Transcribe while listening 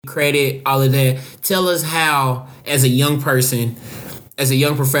credit, all of that. Tell us how, as a young person, as a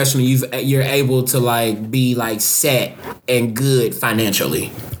young professional, you're able to like be like set and good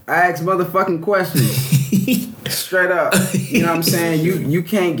financially. I ask motherfucking questions. Straight up. You know what I'm saying? You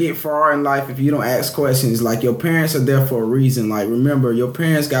can't get far in life if you don't ask questions. Like, your parents are there for a reason. Like, remember, your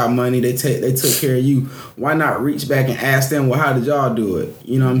parents got money. They took care of you. Why not reach back and ask them, well, how did y'all do it?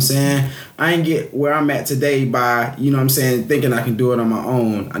 You know what I'm saying? I ain't get where I'm at today by, you know what I'm saying, thinking I can do it on my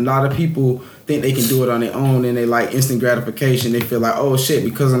own. A lot of people think they can do it on their own, and they like instant gratification. They feel like, oh shit,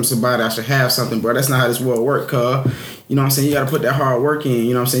 because I'm somebody I should have something, bro. That's not how this world works, cuz. You know what I'm saying? You gotta put that hard work in,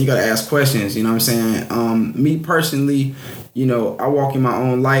 you know what I'm saying? You gotta ask questions, you know what I'm saying? Me personally, you know, I walk in my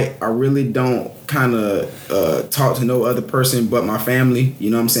own light. I really don't kind of talk to no other person but my family, you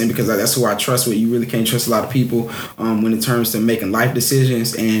know what I'm saying? Because that's who I trust with. You really can't trust a lot of people when it comes to making life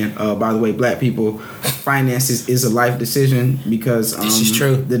decisions. And by the way, black people, finances is a life decision, because this is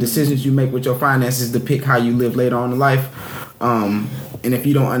true. The decisions you make with your finances depict how you live later on in life. And if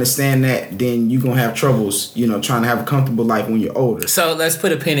you don't understand that, then you're going to have troubles, you know, trying to have a comfortable life when you're older. So let's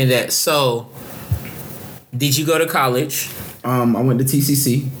put a pin in that. So, did you go to college? I went to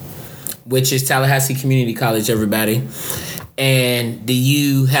TCC. Which is Tallahassee Community College, everybody. And do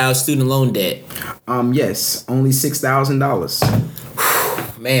you have student loan debt? Yes. Only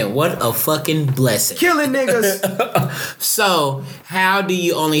 $6,000. Man, what a fucking blessing. Killing niggas. So, how do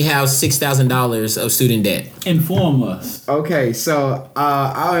you only have $6,000 of student debt? Inform us. Okay, so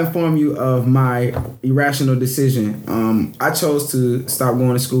I'll inform you of my irrational decision. I chose to stop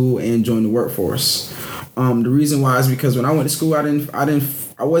going to school and join the workforce. The reason why is because when I went to school, I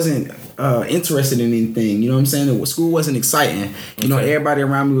wasn't interested in anything. You know what I'm saying? School wasn't exciting. You know, everybody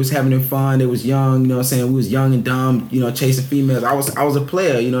around me was having fun. They was young. You know what I'm saying? We was young and dumb. You know, chasing females. I was a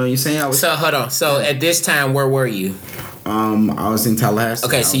player. You know what I'm saying? So hold on. So at this time, where were you? I was in Tallahassee.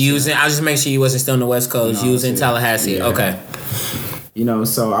 Okay, so you was in. I was just making sure you wasn't still on the West Coast. No, you was in Tallahassee. Yeah. Okay. You know,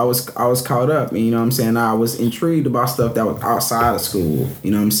 so I was caught up, and you know what I'm saying, I was intrigued about stuff that was outside of school.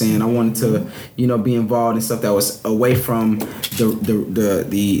 You know what I'm saying? I wanted to, you know, be involved in stuff that was away from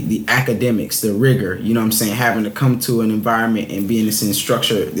the academics, the rigor. You know what I'm saying? Having to come to an environment and be in this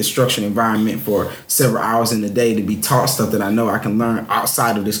structured environment for several hours in the day to be taught stuff that I know I can learn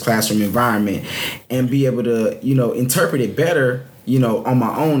outside of this classroom environment, and be able to, you know, interpret it better, you know, on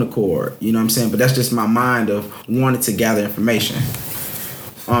my own accord. You know what I'm saying? But that's just my mind of wanting to gather information.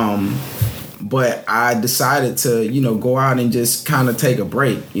 But I decided to, you know, go out and just kind of take a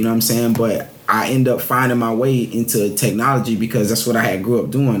break, you know what I'm saying? But I end up finding my way into technology because that's what I had grew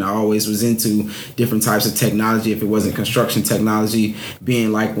up doing. I always was into different types of technology. If it wasn't construction technology,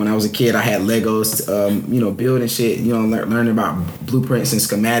 being like when I was a kid, I had Legos, you know, building shit, you know, learning about blueprints and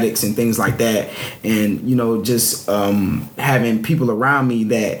schematics and things like that. And, you know, just having people around me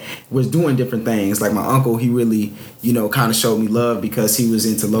that was doing different things. Like my uncle, he really, you know, kind of showed me love because he was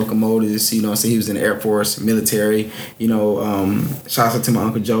into locomotives, you know, so he was in the Air Force, military, you know, shouts out to my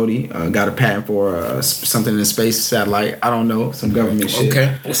Uncle Jody, got a patent for something in the space satellite. I don't know, some government shit.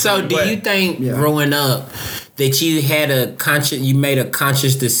 Okay. So do you think growing up that you had you made a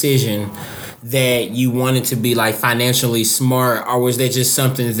conscious decision that you wanted to be like financially smart, or was that just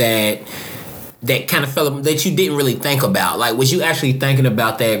something that kind of that you didn't really think about? Like, was you actually thinking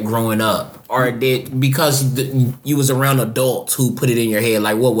about that growing up, or because you was around adults who put it in your head?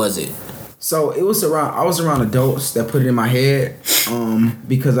 Like, what was it? So I was around adults that put it in my head,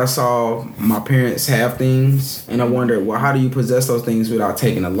 because I saw my parents have things, and I wondered, well, how do you possess those things without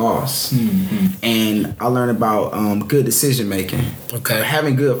taking a loss? Mm-hmm. And I learned about good decision making. Okay,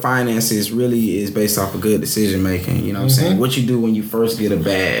 having good finances really is based off of good decision making. You know what I'm saying? What you do when you first get a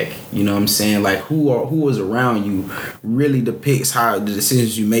bag. You know what I'm saying? Like who is around you really depicts how the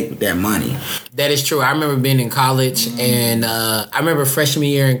decisions you make with that money. That is true. I remember being in college, and I remember freshman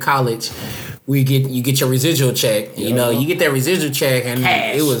year in college, you get your residual check. You know, you get that residual check, and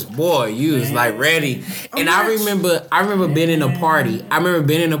cash. It was, boy, you was like ready. And I remember being in a party.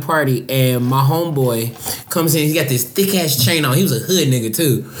 And my homeboy comes in. He got this thick ass chain on. He was a hood nigga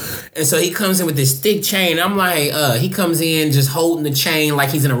too, and so he comes in with this thick chain. I'm like, he comes in just holding the chain like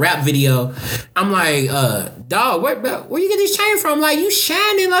he's in a rap video. I'm like, dog, where you get this chain from? Like, you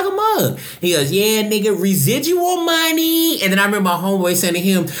shining like a mug. He goes, yeah, nigga, residual money. And then I remember my homeboy saying to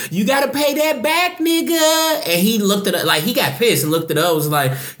him, you gotta pay that back, nigga. And he looked it up, like, he got pissed and looked it up. Was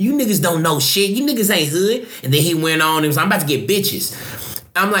like, you niggas don't know shit. You niggas ain't hood. And then he went on and was like, I'm about to get bitches.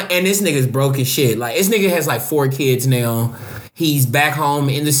 I'm like, and this nigga's broke as shit. Like, this nigga has like 4 kids now. He's back home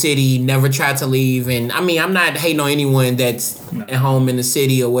in the city, never tried to leave. And I mean, I'm not hating on anyone that's at home in the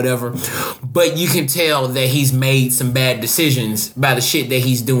city or whatever, but you can tell that he's made some bad decisions by the shit that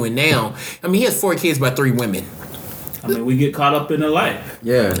he's doing now. I mean, he has 4 kids by 3 women. I mean, we get caught up in the life.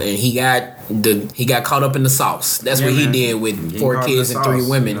 Yeah. And he got caught up in the sauce. That's what he did with 4 kids and 3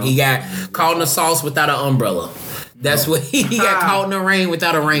 women. You know? He got caught in the sauce without an umbrella. That's what he got caught in the rain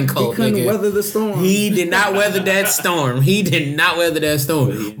without a raincoat. He couldn't weather the storm. He did not weather that storm.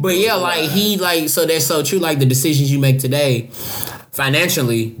 But yeah, so that's so true. Like the decisions you make today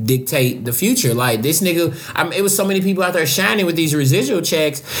financially dictate the future. Like this nigga, it was so many people out there shining with these residual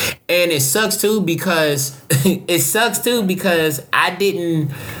checks, and it sucks too because I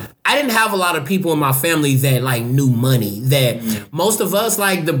didn't have a lot of people in my family that like knew money. That most of us,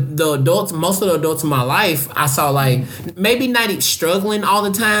 like the adults, most of the adults in my life, I saw like maybe not struggling all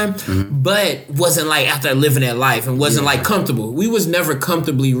the time, but wasn't like out there living that life and wasn't like comfortable. We was never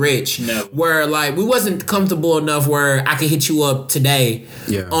comfortably rich. No. Where like we wasn't comfortable enough where I could hit you up today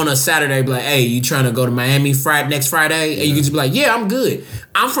on a Saturday, be like, hey, you trying to go to Miami next Friday? And you could just be like, yeah, I'm good.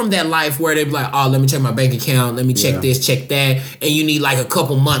 I'm from that life where they be like, oh, let me check my bank account, let me check this, check that, and you need like a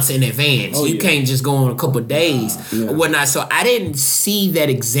couple months in advance. You can't just go on a couple days or whatnot. So I didn't see that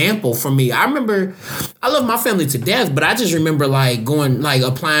example from me. I remember, I love my family to death, but I just remember like going, like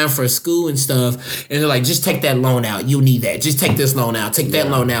applying for school and stuff, and they're like, just take that loan out. You need that. Just take this loan out. Take that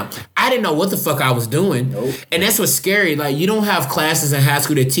loan out. I didn't know what the fuck I was doing. And that's what's scary. Like you don't have classes in high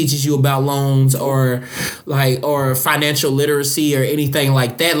school that teaches you about loans or financial literacy or anything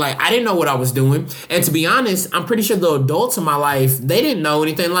like that. Like I didn't know what I was doing. And to be honest, I'm pretty sure the adults in my life, they didn't know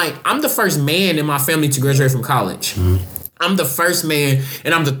anything. Like I'm the first man in my family to graduate from college. I'm the first man,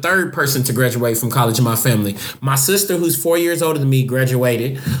 and I'm the 3rd person to graduate from college in my family. My sister, who's 4 years older than me,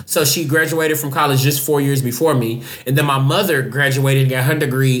 graduated. So she graduated from college just 4 years before me. And then my mother graduated and got her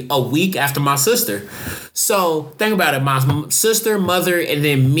degree a week after my sister. So think about it. My sister, mother, and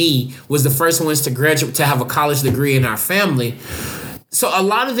then me was the first ones to graduate, to have a college degree in our family. So a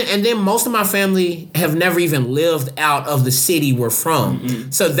lot of and then most of my family have never even lived out of the city we're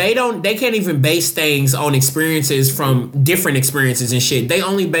from. So they can't even base things on experiences from different experiences and shit. They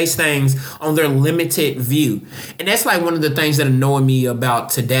only base things on their limited view. And that's like one of the things that annoy me about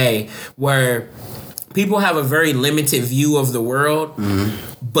today, where people have a very limited view of the world,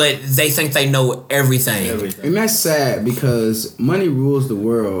 but they think they know everything. And that's sad because money rules the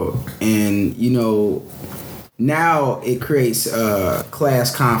world, and you know, now it creates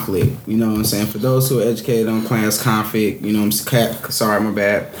class conflict. You know what I'm saying? For those who are educated on class conflict, you know,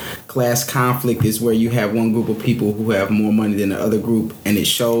 class conflict is where you have one group of people who have more money than the other group, and it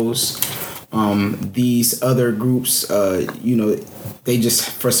shows. These other groups, you know, they just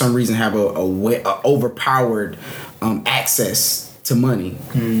for some reason have a overpowered access to money,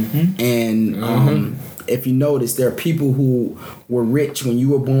 and if you notice, there are people who were rich when you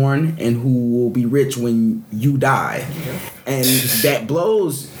were born and who will be rich when you die. And that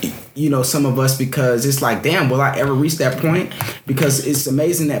blows, you know, some of us, because it's like, damn, will I ever reach that point? Because it's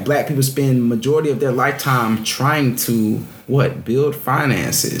amazing that black people spend majority of their lifetime trying to build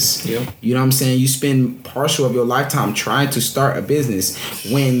finances. You know what I'm saying? You spend partial of your lifetime trying to start a business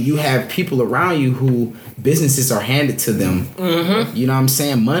when you have people around you who businesses are handed to them. You know what I'm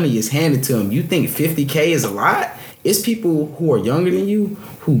saying? Money is handed to them. You think $50K is a lot? It's people who are younger than you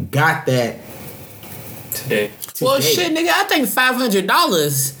who got that today. Well, shit, nigga, I think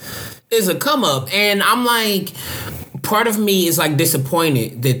 $500 is a come up, and I'm like, part of me is like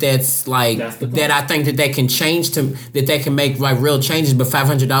disappointed that's that I think that can change that can make like real changes, but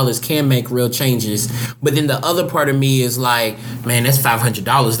 $500 can make real changes. But then the other part of me is like, man, that's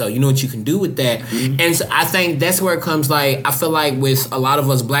 $500 though. You know what you can do with that? And so I think that's where it comes. Like, I feel like with a lot of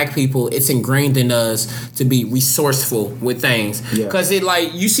us black people, it's ingrained in us to be resourceful with things. Because it,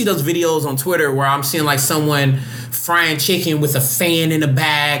 like, you see those videos on Twitter where I'm seeing like someone frying chicken with a fan in the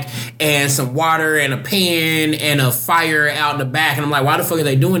back and some water and a pan and a fire out in the back, and I'm like, why the fuck are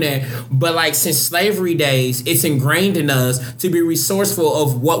they doing that? But like, since slavery days, it's ingrained in us to be resourceful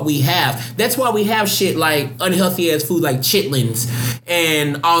of what we have. That's why we have shit like unhealthy ass food like chitlins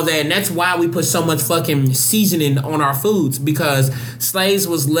and all that, and that's why we put so much fucking seasoning on our foods, because slaves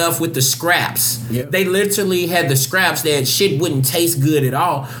was left with the scraps. They literally had the scraps that shit wouldn't taste good at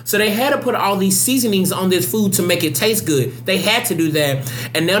all, so they had to put all these seasonings on this food to make it taste good. They had to do that,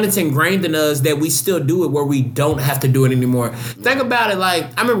 and now it's ingrained in us that we still do it where we don't have to do it anymore. Think about it. Like,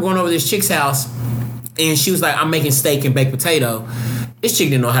 I remember going over this chick's house, and she was like, I'm making steak and baked potato. This chick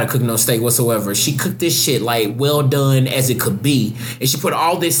didn't know how to cook no steak whatsoever. She cooked this shit like well done as it could be. And she put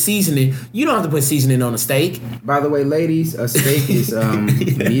all this seasoning. You don't have to put seasoning on a steak. By the way, ladies, a steak is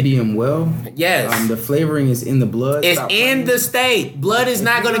medium well. Yes. The flavoring is in the blood. It's in the steak. Blood is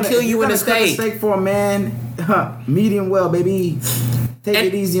not going to kill you in a steak. Steak for a man, medium well, baby. Take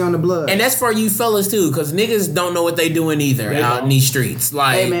it easy on the blood. And that's for you fellas too, because niggas don't know what they doing either out in these streets.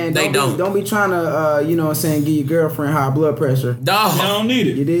 Like, hey man, don't be trying to, you know what I'm saying, give your girlfriend high blood pressure. Dog. You don't need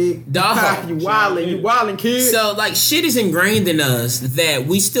it. You dig? Dog. You wildin', kid. So, like, shit is ingrained in us that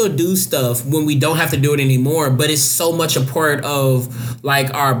we still do stuff when we don't have to do it anymore, but it's so much a part of,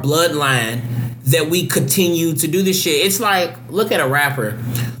 like, our bloodline that we continue to do this shit. It's like, look at a rapper.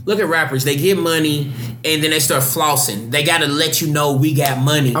 Look at rappers. They get money and then they start flossing. They got to let you know we got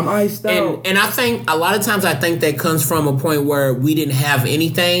money. I'm iced out. And I think a lot of times that comes from a point where we didn't have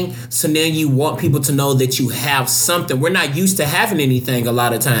anything. So now you want people to know that you have something. We're not used to having anything a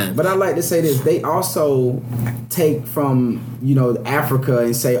lot of times. But I like to say this. They also take from, you know, Africa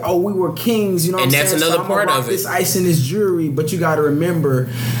and say, oh, we were kings. You know what I'm saying? And that's another part of it. This ice and this jewelry. But you got to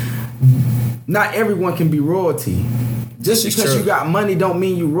remember, not everyone can be royalty. Just because you got money don't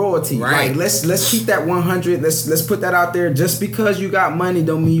mean you royalty. Right. Like let's keep that 100. Let's put that out there. Just because you got money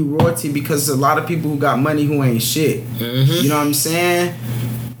don't mean you royalty, because there's a lot of people who got money who ain't shit. Mm-hmm. You know what I'm saying?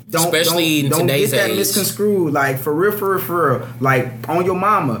 Especially in today's get that age. misconstrued. Like for real. Like on your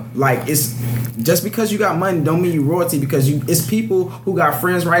mama. Like it's just because you got money don't mean you royalty, because it's people who got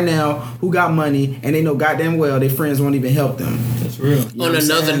friends right now who got money and they know goddamn well their friends won't even help them. That's real. You know On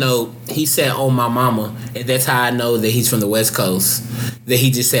another note, he said, "Oh my mama," and that's how I know that he's from the West Coast. That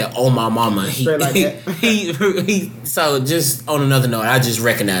he just said, "Oh my mama." Straight like that. He. So just on another note, I just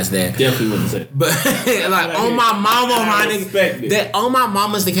recognized that. Definitely wouldn't say. But like, on my mama, my nigga. That on my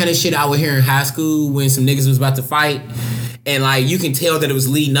mama's the kind of shit I would hear in high school when some niggas was about to fight. And like you can tell that it was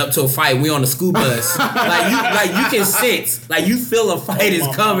leading up to a fight. We on the school bus. like you can sense. Like you feel a fight is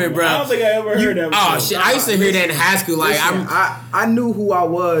coming, bro. I don't think I ever heard that before. Oh shit! I used to hear that in high school. Like Listen, I knew who I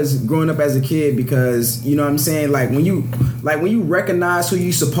was growing up as a kid, because you know what I'm saying. Like when you recognize who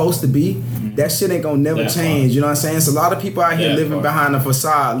you supposed to be, that shit ain't gonna never change. You know what I'm saying? It's a lot of people out here living behind a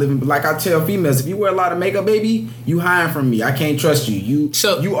facade. Like I tell females, if you wear a lot of makeup, baby, you hiding from me. I can't trust you.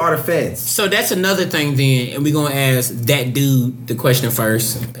 You are the feds. So that's another thing then, and we're gonna ask that dude the question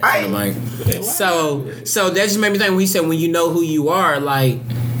first. Like, so that just made me think when he said when you know who you are, like,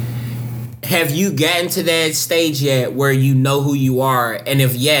 have you gotten to that stage yet where you know who you are? And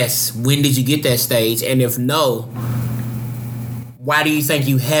if yes, when did you get that stage? And if no, why do you think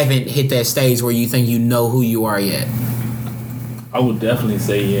you haven't hit that stage where you think you know who you are yet? I would definitely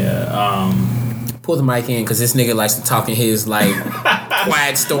say Pull the mic in, because this nigga likes to talk in his like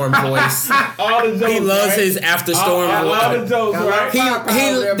quiet storm voice. all the jokes, He loves right? his after storm voice. All the jokes, right?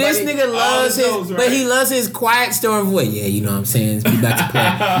 This nigga loves his, jokes, right? but he loves his quiet storm voice. Yeah, you know what I'm saying. We about to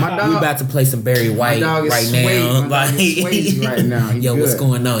play. We about to play some Barry White right now. Right now. Yo, what's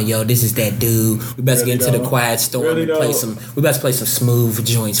going on? Yo, this is that dude. We about to get into the quiet storm and play some. We about to play some smooth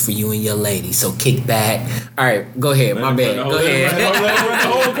joints for you and your lady. So kick back. All right, go ahead. My bad. Go ahead. The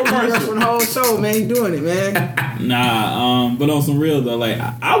whole commercial. The whole show, man. You doing it, man. Nah, but on some real though, like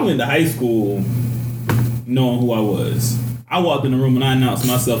I went to high school knowing who I was. I walked in the room and I announced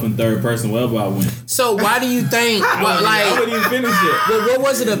myself in third person wherever I went. So why do you think? I wouldn't even finish it. Well, what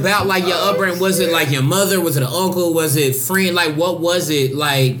was it about? Like your upbringing? Was it like your mother? Was it an uncle? Was it friend? Like what was it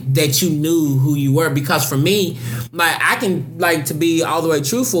like that you knew who you were? Because for me, like I can like to be all the way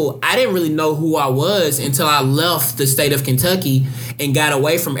truthful. I didn't really know who I was until I left the state of Kentucky and got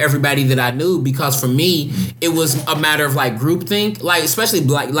away from everybody that I knew. Because for me, it was a matter of like groupthink. Like especially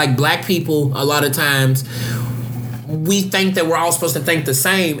black people. A lot of times, we think that we're all supposed to think the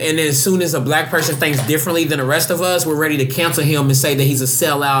same, and then as soon as a black person thinks differently than the rest of us, we're ready to cancel him and say that he's a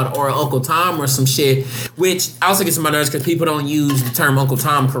sellout or Uncle Tom or some shit, which I also get to my nerves because people don't use the term Uncle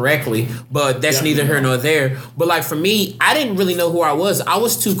Tom correctly, but that's neither here nor there. But like for me, I didn't really know who I was. I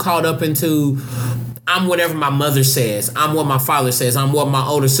was too caught up into I'm whatever my mother says. I'm what my father says. I'm what my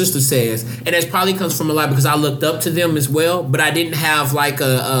older sister says. And that probably comes from a lot because I looked up to them as well, but I didn't have like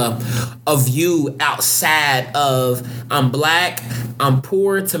a view outside of I'm black, I'm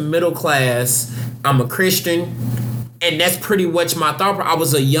poor to middle class, I'm a Christian. And that's pretty much my thought. I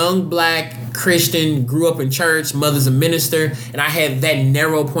was a young black Christian, grew up in church, mother's a minister, and I had that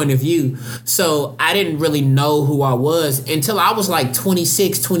narrow point of view. So I didn't really know who I was until I was like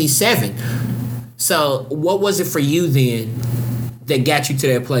 26, 27. So what was it for you then that got you to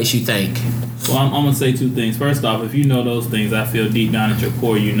that place, you think? Well, I'm gonna say two things. First off, if you know those things, I feel deep down at your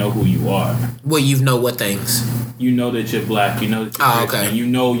core, you know who you are. Well, you know what things? You know that you're black. You know that you're Christian. You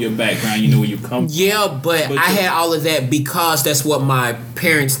know your background. You know where you come from. Yeah, but I had all of that because that's what my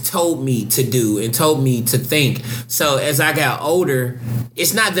parents told me to do and told me to think. So as I got older,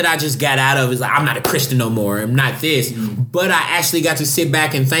 it's not that I just got out of it. It's like, I'm not a Christian no more. I'm not this. But I actually got to sit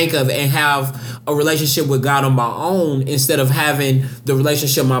back and think of and have a relationship with God on my own instead of having the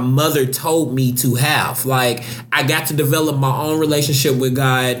relationship my mother told me to have. Like, I got to develop my own relationship with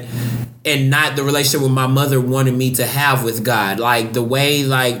God and not the relationship with my mother wanted me to have with God. Like the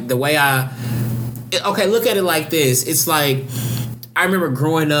way I okay, look at it like this. It's like I remember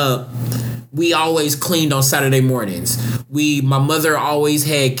growing up, we always cleaned on Saturday mornings. My mother always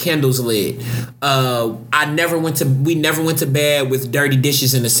had candles lit. We never went to bed with dirty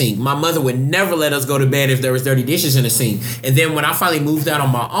dishes in the sink. My mother would never let us go to bed if there was dirty dishes in the sink. And then when I finally moved out on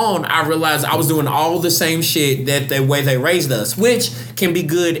my own, I realized I was doing all the same shit that the way they raised us, which can be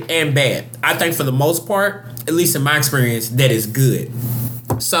good and bad. I think for the most part, at least in my experience, that is good.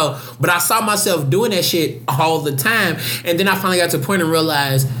 So, but I saw myself doing that shit all the time. And then I finally got to a point and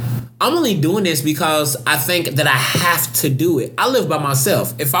realized I'm only doing this because I think that I have to do it. I live by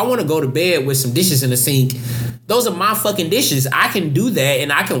myself. If I want to go to bed with some dishes in the sink, those are my fucking dishes. I can do that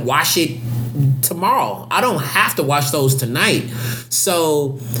and I can wash it tomorrow. I don't have to wash those tonight.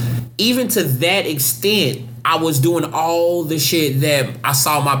 So even to that extent, I was doing all the shit that I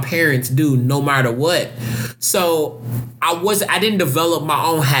saw my parents do no matter what. So I didn't develop my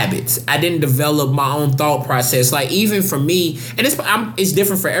own habits. I didn't develop my own thought process. Like even for me, and it's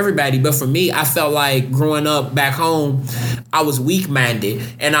different for everybody, but for me, I felt like growing up back home, I was weak-minded.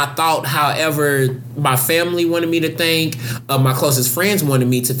 And I thought however my family wanted me to think, my closest friends wanted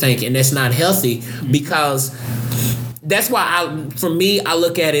me to think, and that's not healthy because that's why I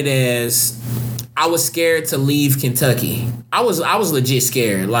look at it as I was scared to leave Kentucky. I was legit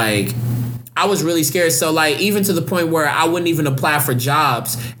scared. Like I was really scared. So like even to the point where I wouldn't even apply for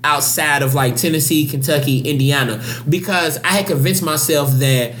jobs outside of like Tennessee, Kentucky, Indiana, because I had convinced myself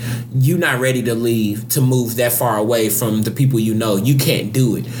that you're not ready to leave, to move that far away from the people you know. You can't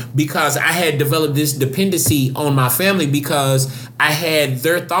do it. Because I had developed this dependency on my family because I had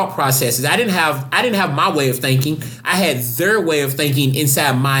their thought processes. I didn't have my way of thinking. I had their way of thinking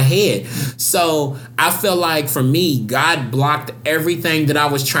inside my head. So I felt like for me, God blocked everything that I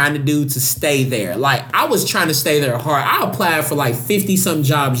was trying to do to stay there. Like I was trying to stay there hard. I applied for like 50-some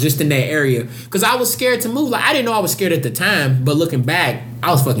jobs just in that area because I was scared to move. Like I didn't know I was scared at the time, but looking back,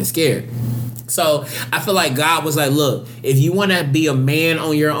 I was fucking scared. So I feel like God was like, look, if you want to be a man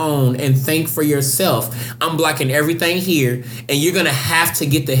on your own and think for yourself, I'm blocking everything here and you're going to have to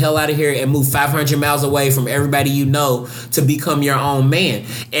get the hell out of here and move 500 miles away from everybody you know to become your own man.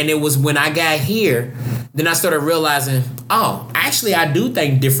 And it was when I got here, then I started realizing, oh, actually I do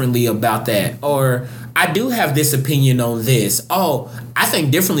think differently about that. Or I do have this opinion on this. Oh, I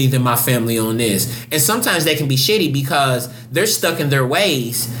think differently than my family on this. And sometimes they can be shitty because they're stuck in their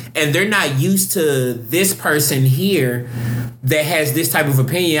ways and they're not used to this person here that has this type of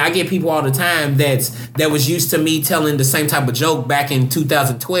opinion. I get people all the time that was used to me telling the same type of joke back in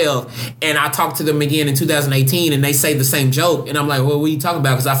 2012, and I talk to them again in 2018 and they say the same joke and I'm like, well, what are you talking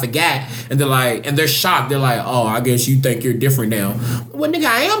about? Because I forgot. And they're like, and they're shocked. They're like, oh, I guess you think you're different now. Well, nigga,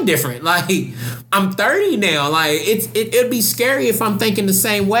 I am different. Like I'm 30 now. Like it'd be scary if I'm thinking the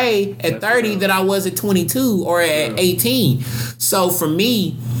same way at 30 that I was at 22 or at 18. So for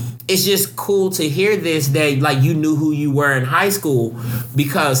me, it's just cool to hear this that like you knew who you were in high school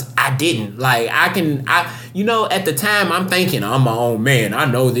because I didn't. Like at the time I'm thinking I'm my own man. I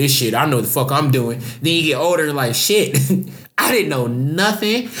know this shit. I know the fuck I'm doing. Then you get older and like shit. I didn't know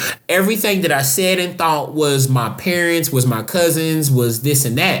nothing. Everything that I said and thought was my parents, was my cousins, was this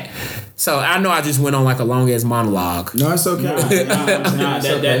and that. So I know I just went on like a long ass monologue. No, it's okay.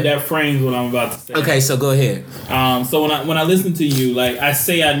 That frames what I'm about to say. Okay, so go ahead. So when I listen to you, like I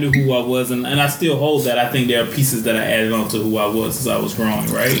say I knew who I was and I still hold that. I think there are pieces that I added on to who I was as I was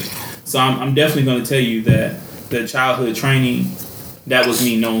growing, right? So I'm definitely going to tell you that the childhood training, that was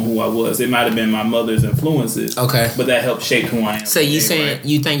me knowing who I was. It might have been my mother's influences. Okay. But that helped shape who I am. So you saying right?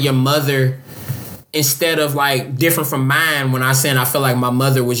 You think your mother, instead of like different from mine, when I said I feel like my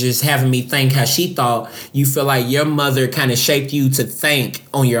mother was just having me think how she thought, you feel like your mother kind of shaped you to think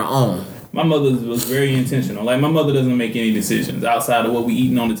on your own? My mother was very intentional. Like my mother doesn't make any decisions outside of what we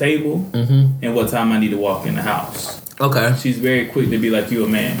eating on the table and what time I need to walk in the house. Okay. She's very quick to be like, you a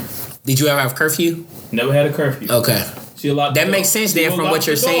man. Did you ever have curfew? Never had a curfew. Okay. That makes sense then from what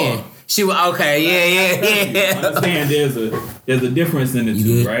you're saying. She was okay. Yeah. I understand there's a difference in the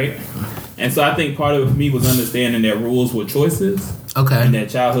two, right? And so I think part of it for me was understanding that rules were choices. Okay. And that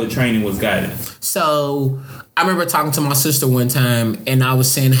childhood training was guidance. So I remember talking to my sister one time, and I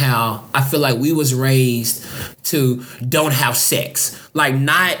was saying how I feel like we was raised to don't have sex, like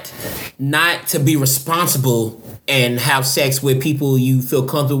not to be responsible and have sex with people you feel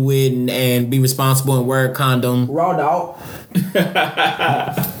comfortable with, and be responsible and wear a condom. Raw dog.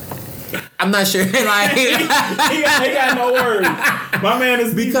 I'm not sure. Like he got no words. My man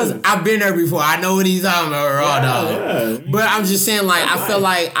is because I've been there before. I know what he's talking about, raw dog. Yeah. But I'm just saying, like, I feel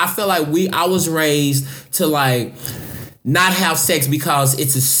like I was raised to like not have sex because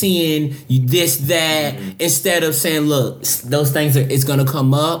it's a sin, you this, that, instead of saying, look, those things it's gonna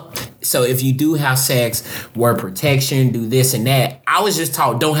come up. So if you do have sex, wear protection, do this and that. I was just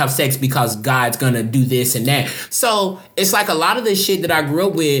taught don't have sex because God's gonna do this and that. So it's like a lot of this shit that I grew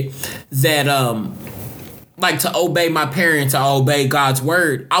up with that like to obey my parents, to obey God's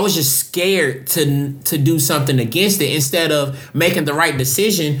word. I was just scared to do something against it instead of making the right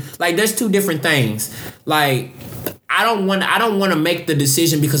decision. Like there's two different things. Like I don't want to make the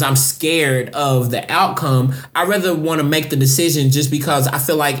decision because I'm scared of the outcome. I rather want to make the decision just because I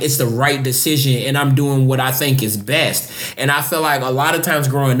feel like it's the right decision and I'm doing what I think is best. And I feel like a lot of times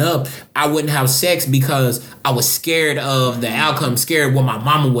growing up, I wouldn't have sex because I was scared of the outcome, scared what my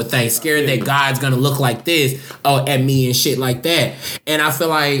mama would think, scared that God's gonna look like this at me and shit like that. And I feel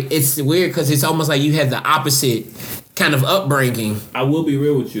like it's weird because it's almost like you had the opposite kind of upbringing. I will be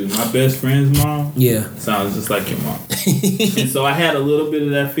real with you. My best friend's mom, sounds just like your mom, and so I had a little bit of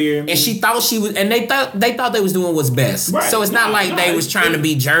that fear in me. And she thought she was, and they thought they was doing what's best. Right. So it's not like they was trying to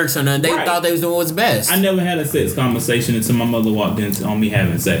be jerks or nothing. They thought they was doing what's best. I never had a sex conversation until my mother walked in on me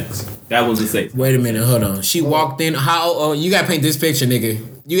having sex. That was a sex. Wait a minute, hold on. She walked in. How? You gotta paint this picture,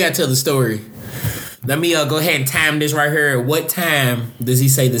 nigga. You gotta tell the story. Let me go ahead and time this right here. What time does he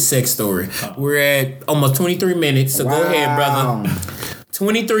say the sex story? We're at almost 23 minutes, so go ahead, brother.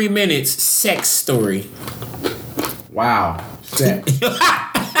 23 minutes, sex story. Wow. Sex. Wow.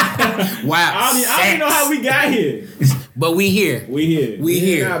 I don't even know how we got here. But we here. We here. We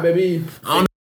here. Yeah, baby. I don't